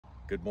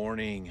Good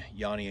morning,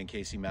 Yanni and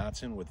Casey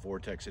Matson with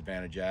Vortex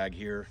Advantage Ag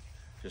here.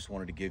 Just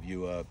wanted to give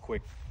you a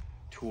quick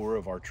tour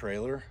of our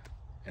trailer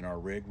and our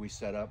rig we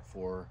set up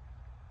for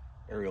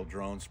aerial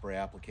drone spray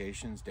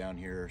applications down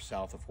here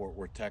south of Fort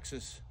Worth,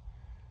 Texas.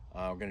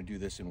 We're going to do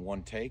this in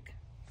one take,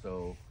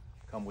 so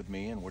come with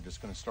me and we're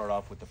just going to start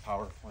off with the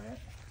power plant.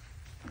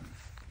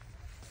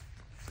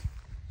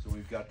 So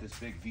we've got this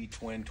big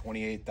V-twin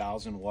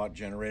 28,000 watt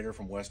generator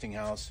from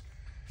Westinghouse.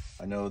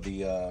 I know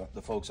the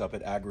folks up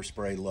at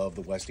AgriSpray love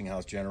the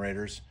Westinghouse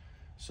generators.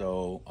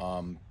 So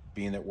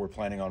being that we're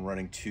planning on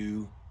running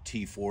 2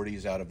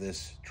 T40s out of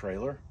this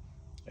trailer,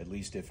 at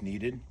least if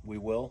needed, we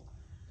will.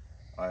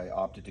 I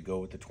opted to go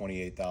with the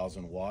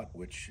 28,000 watt,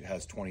 which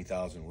has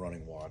 20,000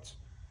 running watts.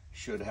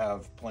 Should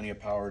have plenty of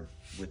power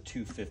with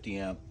 250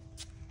 amp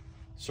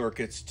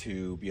circuits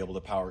to be able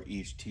to power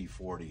each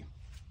T40.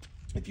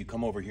 If you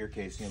come over here,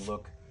 Casey, and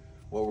look,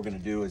 what we're gonna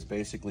do is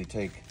basically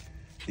take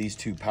these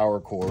 2 power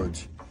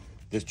cords.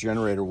 This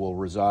generator will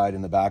reside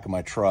in the back of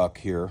my truck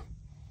here,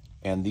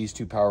 and these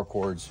 2 power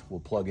cords will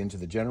plug into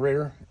the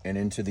generator and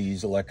into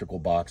these electrical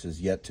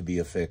boxes yet to be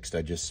affixed.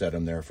 I just set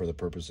them there for the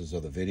purposes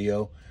of the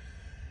video.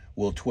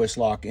 We'll twist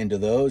lock into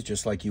those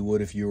just like you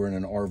would if you were in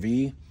an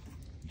RV.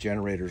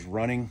 Generator's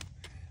running,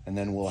 and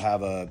then we'll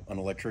have an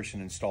electrician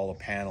install a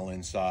panel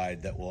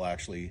inside that will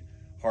actually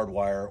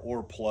hardwire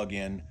or plug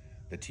in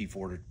the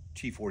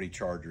T40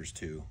 chargers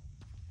to.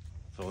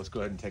 So let's go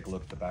ahead and take a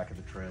look at the back of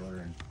the trailer.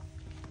 And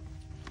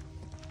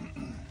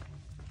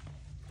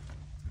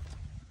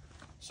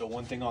so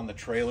one thing on the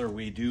trailer,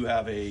 we do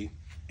have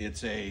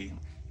it's a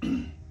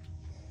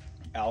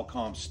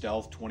Alcom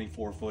Stealth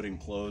 24-foot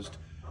enclosed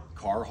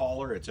car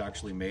hauler. It's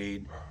actually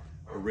made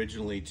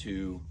originally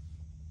to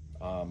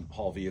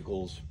haul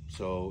vehicles.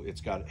 So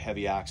it's got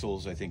heavy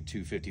axles, I think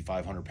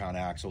 500 pound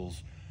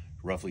axles,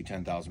 roughly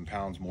 10,000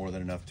 pounds, more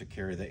than enough to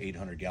carry the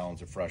 800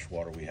 gallons of fresh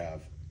water we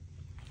have.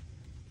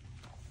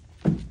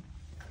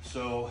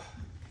 So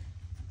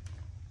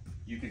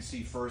you can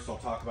see first, I'll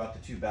talk about the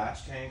 2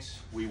 batch tanks.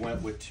 We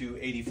went with 2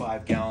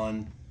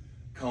 85-gallon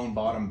cone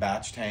bottom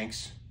batch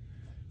tanks.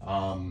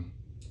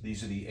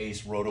 These are the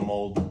Ace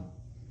Rotomold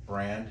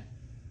brand.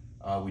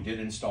 We did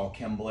install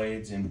chem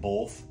blades in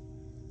both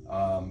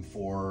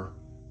for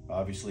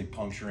obviously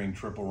puncturing,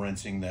 triple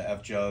rinsing the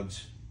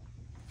F-jugs.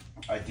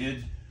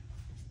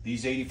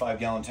 These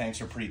 85-gallon tanks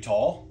are pretty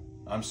tall.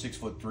 I'm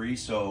 6'3",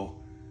 so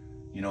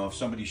you know, if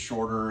somebody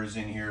shorter is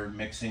in here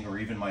mixing, or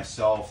even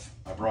myself,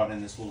 I brought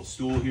in this little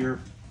stool here.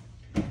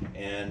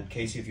 And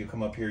Casey, if you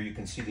come up here, you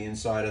can see the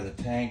inside of the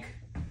tank.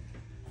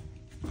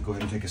 Go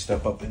ahead and take a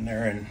step up in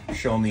there and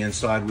show them the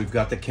inside. We've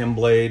got the chem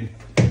blade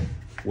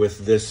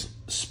with this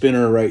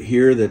spinner right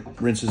here that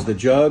rinses the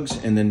jugs,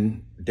 and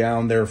then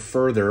down there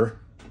further,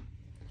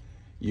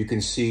 you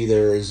can see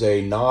there is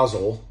a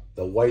nozzle,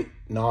 the white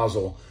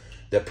nozzle,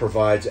 that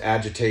provides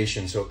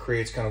agitation. So it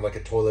creates kind of like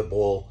a toilet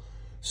bowl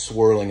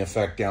swirling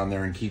effect down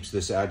there and keeps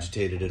this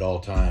agitated at all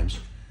times.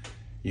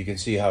 You can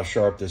see how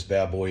sharp this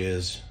bad boy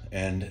is,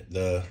 and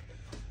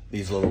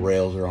these little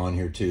rails are on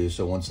here too.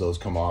 So once those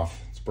come off,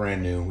 it's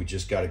brand new. We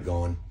just got it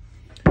going.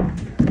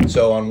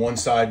 So on one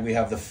side we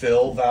have the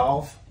fill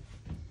valve,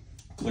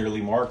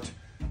 clearly marked,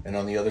 and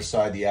on the other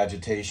side the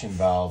agitation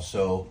valve.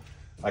 So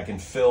I can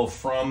fill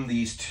from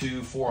these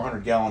 2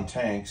 400-gallon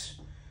tanks,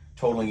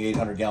 totaling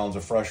 800 gallons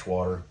of fresh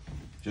water,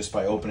 just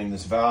by opening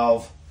this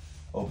valve,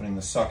 opening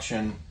the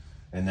suction,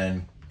 and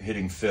then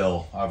hitting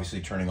fill,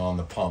 obviously turning on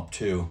the pump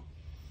too.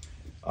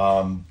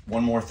 One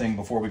more thing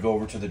before we go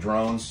over to the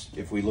drones.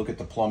 If we look at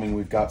the plumbing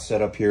we've got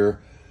set up here,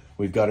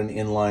 we've got an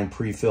inline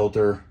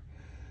pre-filter.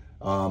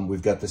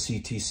 We've got the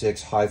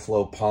CT6 high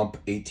flow pump,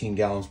 18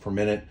 gallons per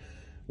minute.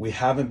 We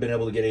haven't been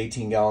able to get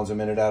 18 gallons a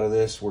minute out of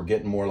this. We're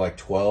getting more like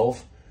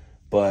 12.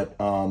 But,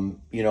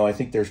 you know, I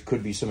think there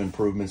could be some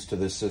improvements to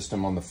this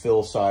system on the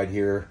fill side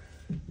here,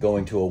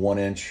 going to a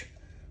 1-inch.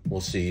 We'll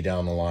see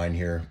down the line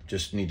here.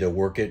 Just need to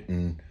work it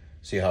and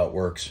see how it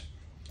works.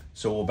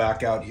 So we'll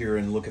back out here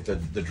and look at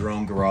the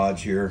drone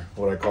garage here,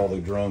 what I call the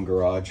drone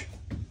garage.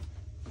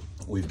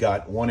 We've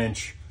got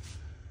 1-inch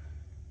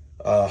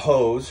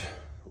hose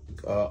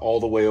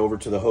all the way over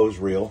to the hose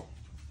reel.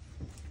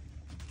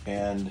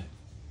 And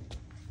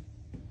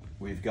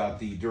we've got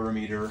the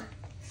Durameter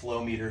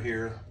flow meter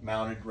here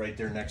mounted right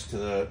there next to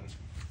the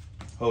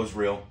hose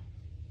reel.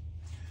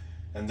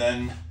 And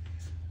then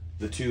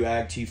the 2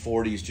 Ag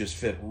T40s just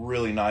fit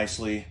really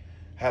nicely.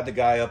 Had the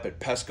guy up at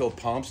Pesco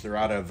Pumps. They're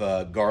out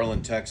of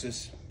Garland,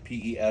 Texas.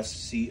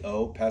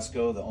 P-E-S-C-O,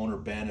 Pesco. The owner,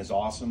 Ben, is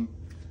awesome.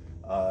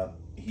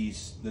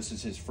 This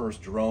is his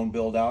first drone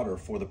build out, or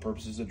for the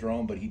purposes of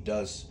drone, but he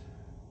does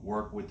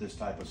work with this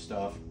type of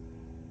stuff.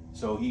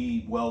 So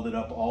he welded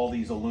up all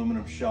these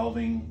aluminum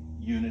shelving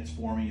units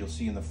for me. You'll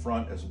see in the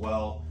front as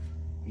well.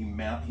 He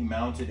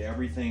mounted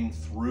everything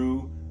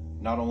through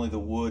not only the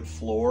wood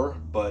floor,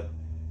 but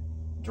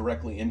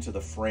directly into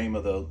the frame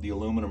of the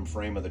aluminum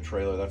frame of the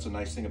trailer. That's a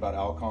nice thing about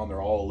Alcom.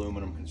 They're all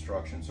aluminum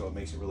construction, so it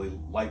makes it really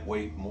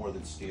lightweight, more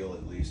than steel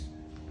at least.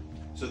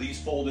 So these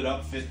folded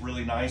up fit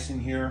really nice in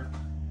here.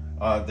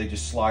 They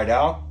just slide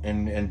out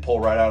and pull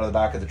right out of the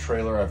back of the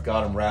trailer. I've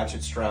got them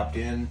ratchet strapped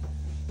in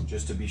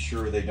just to be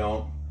sure they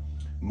don't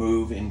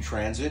move in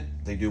transit.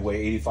 They do weigh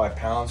 85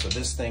 pounds, so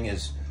this thing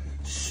is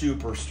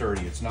super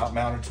sturdy. It's not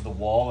mounted to the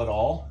wall at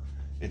all.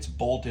 It's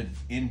bolted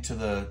into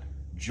the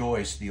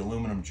joist, the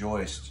aluminum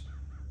joist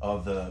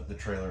of the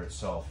trailer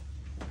itself.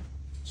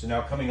 So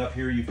now coming up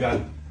here, you've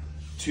got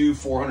two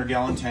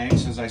 400-gallon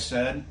tanks, as I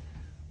said.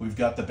 We've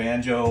got the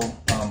banjo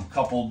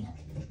coupled,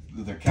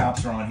 their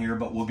caps are on here,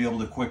 but we'll be able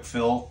to quick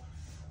fill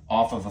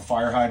off of a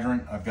fire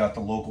hydrant. I've got the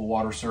local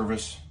water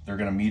service. They're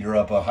gonna meter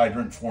up a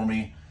hydrant for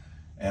me,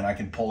 and I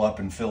can pull up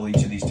and fill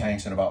each of these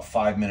tanks in about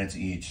 5 minutes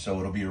each. So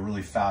it'll be a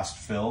really fast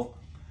fill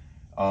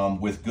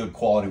with good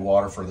quality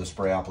water for the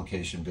spray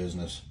application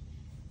business.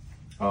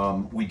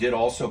 We did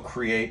also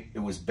create, it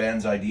was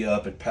Ben's idea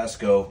up at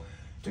Pesco,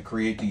 to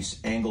create these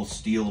angled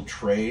steel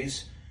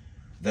trays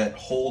that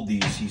hold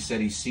these. He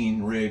said he's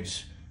seen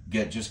rigs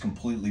get just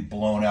completely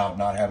blown out,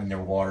 not having their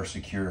water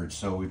secured.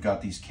 So we've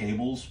got these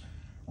cables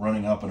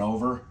running up and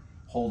over,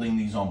 holding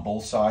these on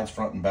both sides,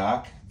 front and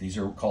back. These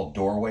are called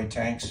doorway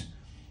tanks.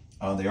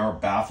 They are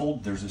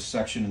baffled. There's a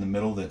section in the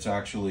middle that's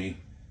actually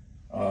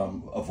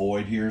a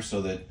void here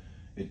so that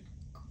it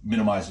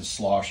minimizes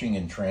sloshing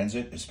in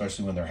transit,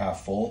 especially when they're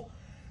half full.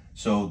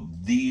 So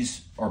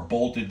these are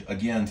bolted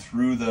again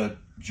through the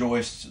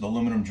joists, the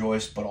aluminum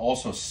joist, but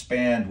also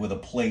spanned with a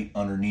plate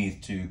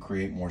underneath to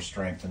create more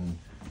strength and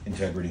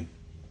integrity.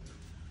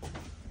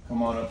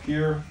 Come on up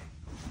here,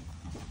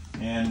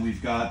 and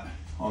we've got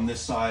on this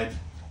side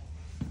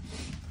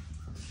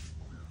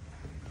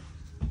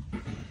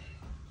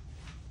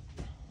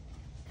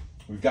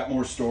we've got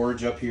more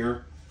storage up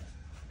here.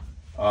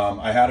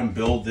 I had him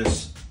build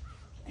this.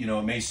 You know,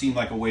 it may seem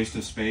like a waste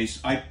of space.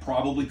 I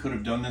probably could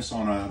have done this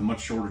on a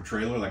much shorter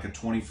trailer, like a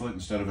 20-foot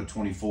instead of a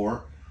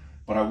 24,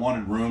 but I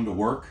wanted room to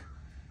work,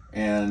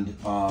 and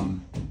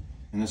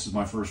this is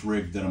my first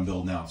rig that I'm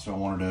building out, so I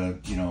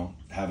wanted to, you know,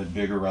 have it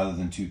bigger rather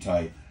than too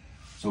tight.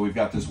 So we've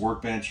got this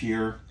workbench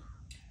here.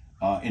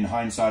 In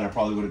hindsight, I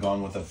probably would have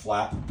gone with a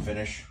flat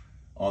finish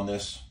on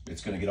this.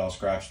 It's going to get all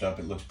scratched up.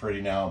 It looks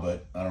pretty now,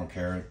 but I don't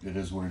care. It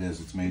is what it is.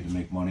 It's made to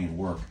make money and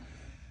work.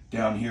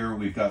 Down here,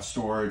 we've got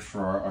storage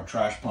for our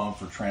trash pump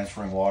for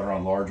transferring water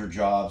on larger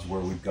jobs where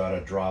we've got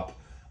to drop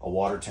a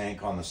water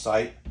tank on the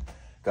site.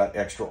 Got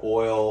extra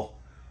oil,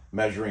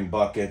 measuring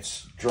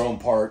buckets, drone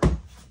part,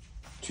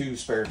 2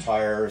 spare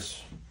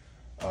tires.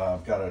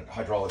 I've got a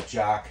hydraulic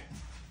jack.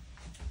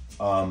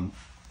 On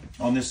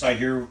this side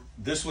here,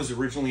 this was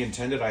originally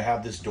intended, I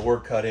have this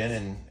door cut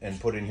in and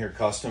put in here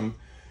custom,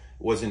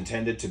 was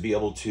intended to be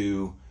able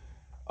to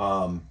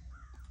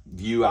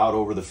view out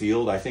over the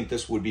field. I think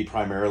this would be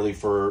primarily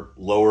for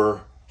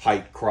lower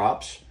height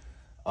crops,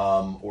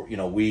 or, you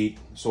know, wheat,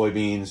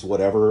 soybeans,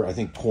 whatever. I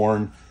think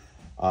corn,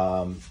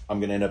 I'm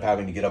going to end up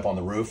having to get up on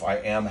the roof. I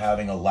am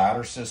having a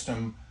ladder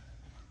system.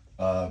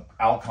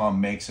 Alcom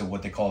makes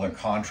what they call their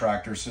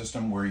contractor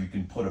system, where you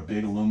can put a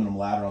big aluminum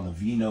ladder on the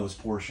V-nose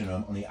portion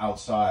on the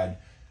outside,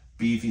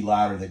 beefy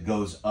ladder that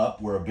goes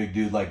up where a big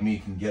dude like me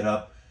can get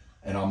up,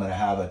 and I'm going to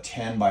have a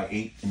 10 by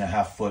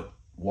 8.5 foot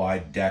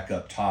wide deck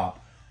up top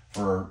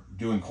for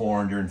doing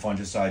corn during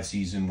fungicide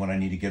season when I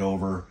need to get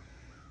over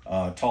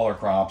taller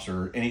crops,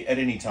 or at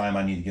any time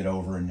I need to get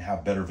over and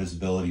have better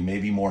visibility,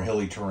 maybe more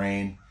hilly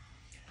terrain.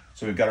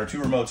 So we've got our 2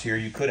 remotes here.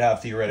 You could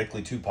have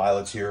theoretically 2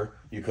 pilots here.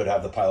 You could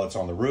have the pilots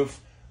on the roof.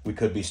 We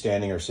could be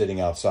standing or sitting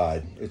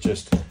outside.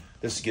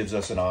 This gives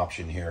us an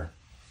option here.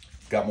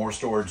 Got more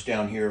storage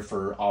down here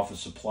for office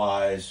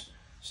supplies,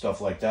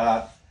 stuff like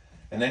that.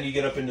 And then you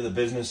get up into the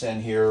business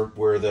end here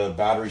where the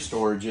battery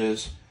storage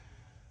is.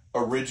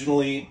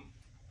 Originally,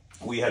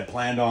 we had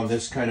planned on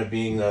this kind of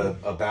being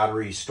a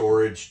battery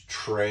storage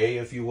tray,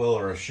 if you will,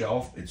 or a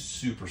shelf. It's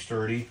super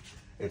sturdy.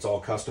 It's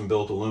all custom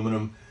built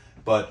aluminum,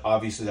 but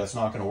obviously that's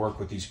not going to work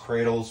with these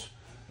cradles.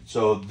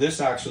 So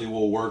this actually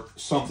will work,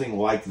 something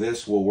like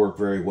this will work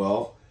very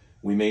well.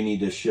 We may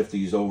need to shift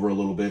these over a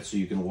little bit so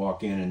you can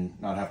walk in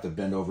and not have to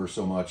bend over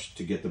so much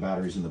to get the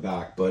batteries in the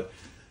back. But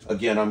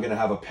again, I'm going to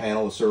have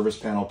a service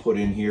panel put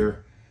in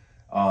here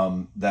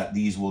that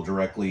these will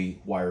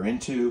directly wire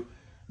into.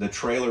 The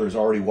trailer is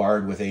already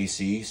wired with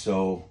AC,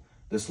 so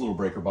this little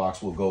breaker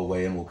box will go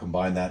away and we'll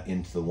combine that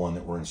into the one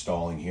that we're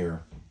installing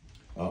here.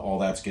 All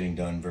that's getting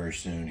done very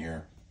soon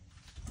here.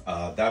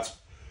 That's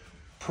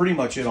pretty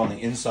much it on the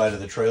inside of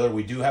the trailer.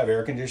 We do have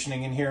air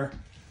conditioning in here.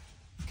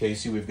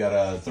 Casey, we've got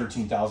a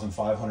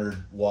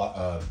 13,500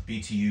 watt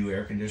BTU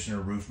air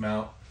conditioner roof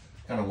mount.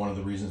 Kind of one of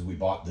the reasons we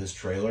bought this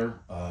trailer.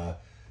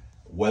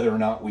 Whether or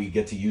not we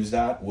get to use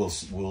that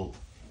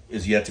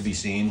is yet to be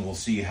seen. We'll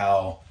see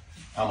how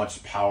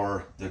much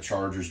power the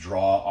chargers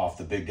draw off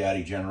the Big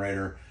Daddy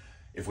generator.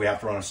 If we have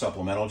to run a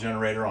supplemental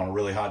generator on a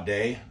really hot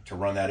day to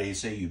run that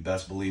AC, you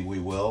best believe we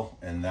will,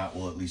 and that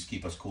will at least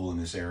keep us cool in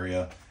this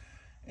area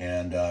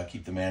and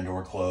keep the man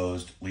door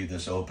closed, leave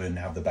this open,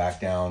 have the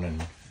back down,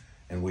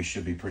 and we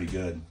should be pretty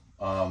good.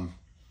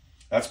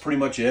 That's pretty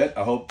much it.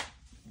 I hope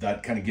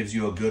that kind of gives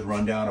you a good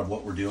rundown of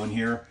what we're doing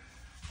here.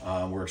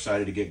 We're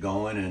excited to get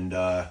going, and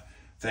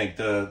thank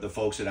the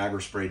folks at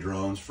AgriSpray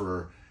Drones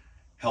for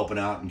helping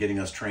out and getting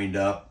us trained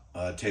up.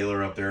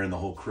 Taylor up there and the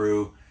whole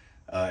crew,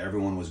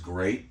 everyone was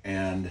great,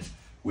 and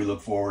we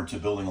look forward to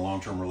building a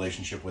long-term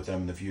relationship with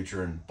them in the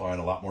future and buying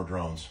a lot more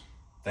drones.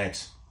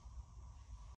 Thanks.